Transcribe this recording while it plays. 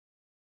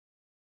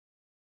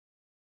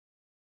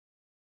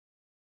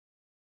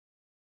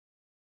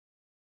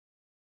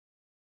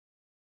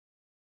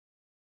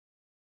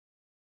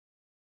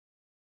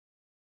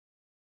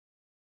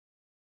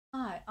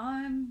Hi,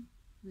 I'm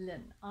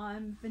Lynn.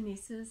 I'm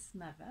Vanessa's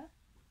mother.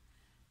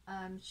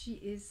 She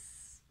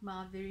is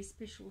my very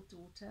special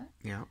daughter.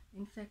 Yeah.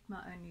 In fact, my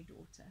only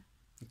daughter.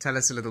 Tell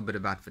us a little bit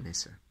about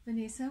Vanessa.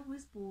 Vanessa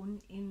was born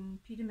in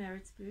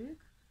Pietermaritzburg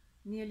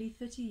nearly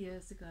 30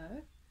 years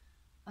ago.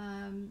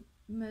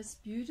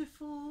 Most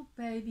beautiful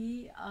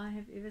baby I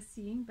have ever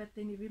seen, but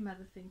then every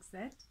mother thinks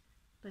that.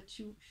 But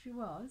she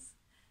was.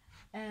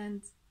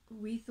 And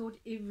we thought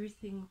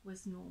everything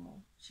was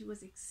normal. She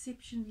was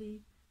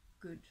exceptionally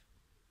good.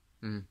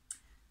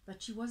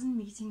 But she wasn't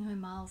meeting her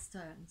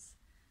milestones.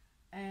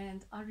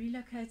 And I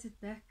relocated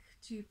back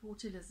to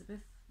Port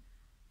Elizabeth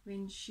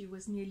when she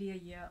was nearly a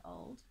year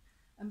old.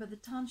 And by the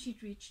time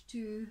she'd reached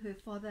 2, her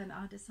father and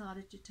I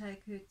decided to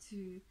take her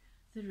to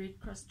the Red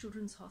Cross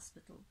Children's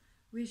Hospital,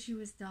 where she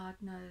was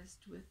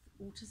diagnosed with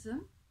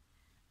autism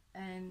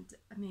and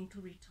a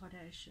mental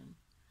retardation.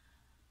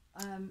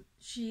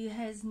 She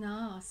has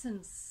now,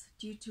 since,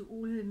 due to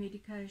all her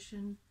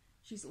medication,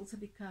 she's also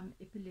become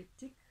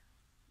epileptic,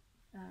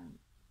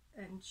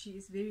 and she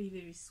is very,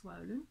 very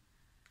swollen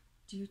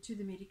due to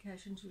the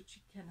medications which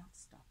she cannot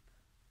stop.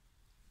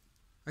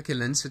 Okay,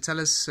 Lynn, so tell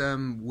us,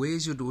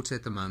 where's your daughter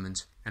at the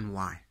moment and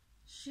why?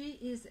 She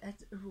is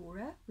at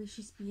Aurora, where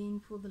she's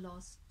been for the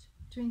last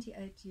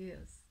 28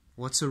 years.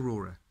 What's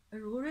Aurora?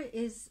 Aurora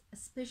is a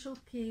special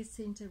care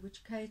center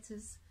which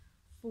caters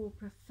for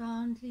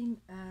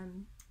profoundly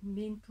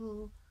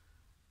mental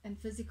and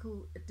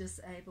physical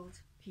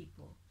disabled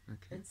people.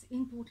 Okay. It's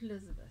in Port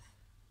Elizabeth.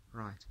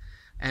 Right.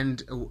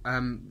 And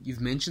you've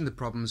mentioned the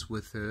problems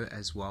with her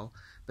as well,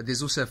 but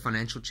there's also a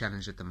financial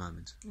challenge at the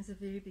moment. It's a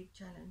very big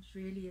challenge,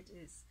 really it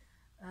is.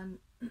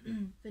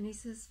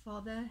 Vanessa's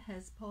father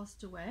has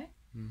passed away,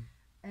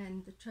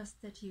 and the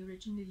trust that he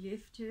originally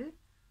left her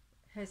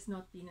has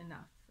not been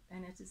enough,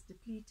 and it is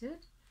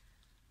depleted.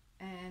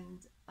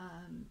 And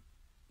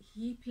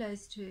he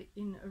placed her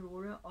in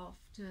Aurora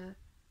after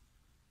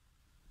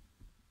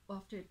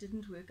it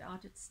didn't work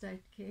out at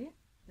state care.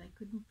 They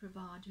couldn't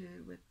provide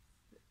her with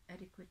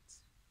adequate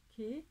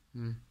care.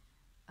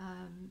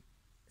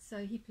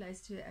 So he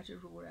placed her at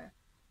Aurora,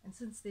 and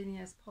since then he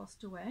has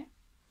passed away,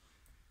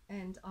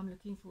 and I'm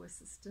looking for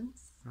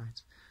assistance.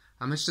 Right.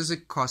 How much does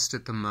it cost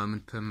at the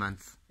moment per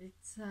month?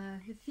 It's her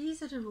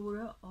fees at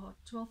Aurora are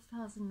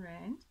 12,000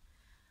 Rand.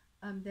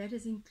 That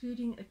is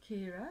including a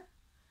carer.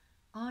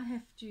 I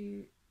have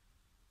to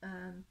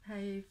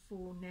pay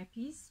for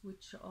nappies,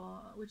 which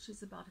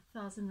is about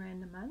 1,000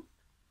 Rand a month.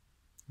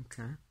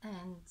 Okay.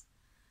 And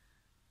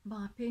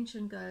my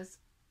pension goes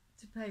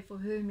to pay for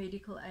her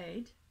medical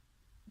aid,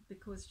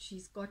 because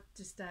she's got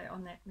to stay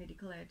on that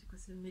medical aid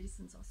because her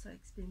medicines are so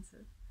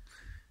expensive.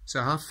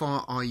 So how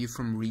far are you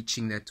from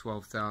reaching that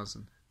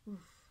 12,000?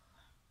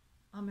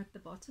 I'm at the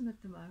bottom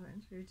at the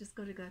moment. We've just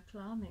got to go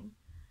climbing.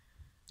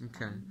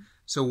 Okay.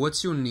 So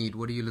what's your need?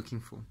 What are you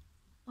looking for?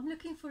 I'm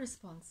looking for a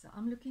sponsor.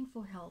 I'm looking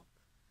for help,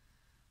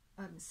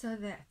 so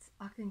that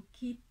I can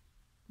keep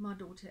my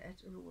daughter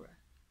at Aurora.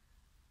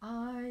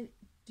 I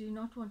do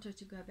not want her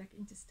to go back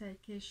into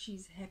state care.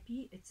 She's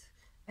happy. It's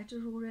at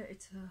Aurora.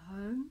 It's her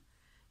home.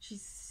 She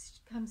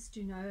comes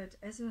to know it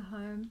as her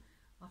home.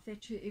 I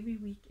fetch her every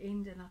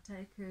weekend and I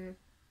take her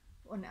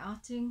on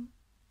outing,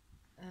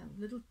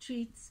 little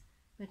treats,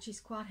 but she's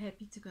quite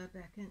happy to go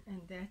back,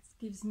 and that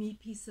gives me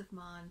peace of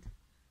mind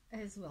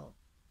as well.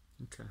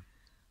 Okay.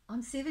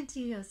 I'm 70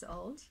 years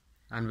old.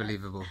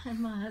 Unbelievable. And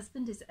my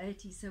husband is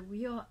 80, so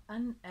we are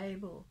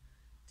unable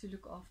to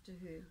look after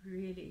her,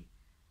 really.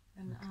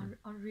 And okay.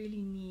 I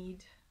really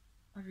need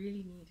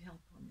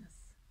help on this.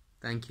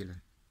 Thank you,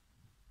 Lynn.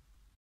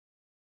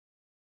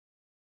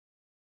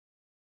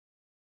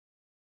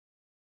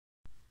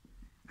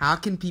 How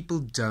can people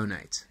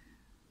donate?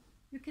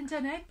 You can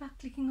donate by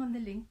clicking on the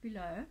link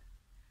below.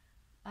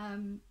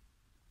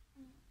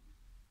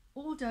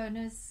 All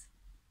donors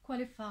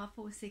qualify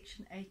for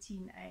Section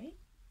 18A.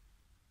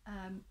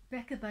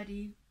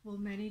 BackaBuddy will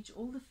manage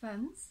all the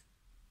funds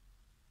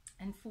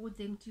and forward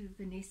them to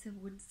Vanessa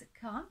Wood's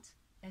account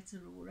at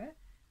Aurora.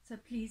 So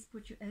please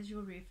put you as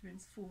your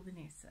reference for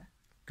Vanessa.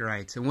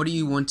 Great. And what do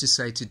you want to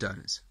say to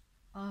donors?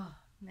 Oh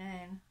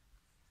man,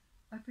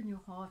 open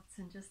your hearts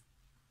and just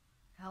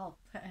help,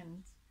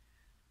 and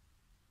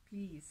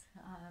please,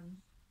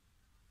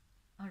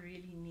 I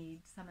really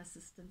need some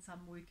assistance.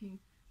 I'm working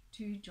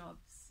 2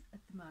 jobs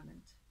at the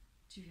moment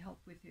to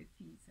help with her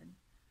fees, and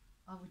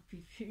I would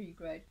be very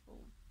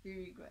grateful,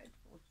 very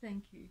grateful.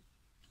 Thank you.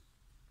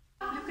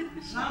 Look at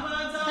the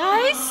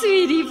Hi,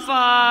 sweetie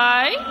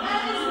pie.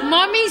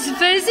 Mommy's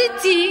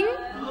visiting.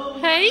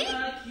 Hey?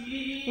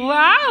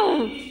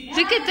 Wow.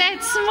 Look at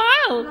that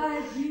smile.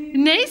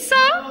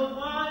 Nessa?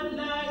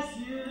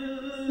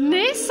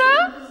 Nessa?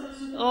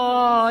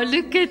 Oh,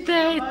 look at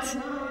that.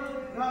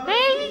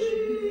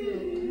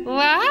 Hey.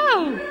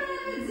 Wow.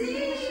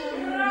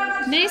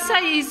 Nessa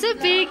is a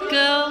big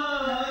girl.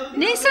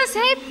 Nessa's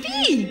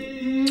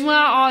happy.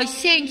 Oh,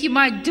 thank you,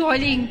 my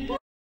darling.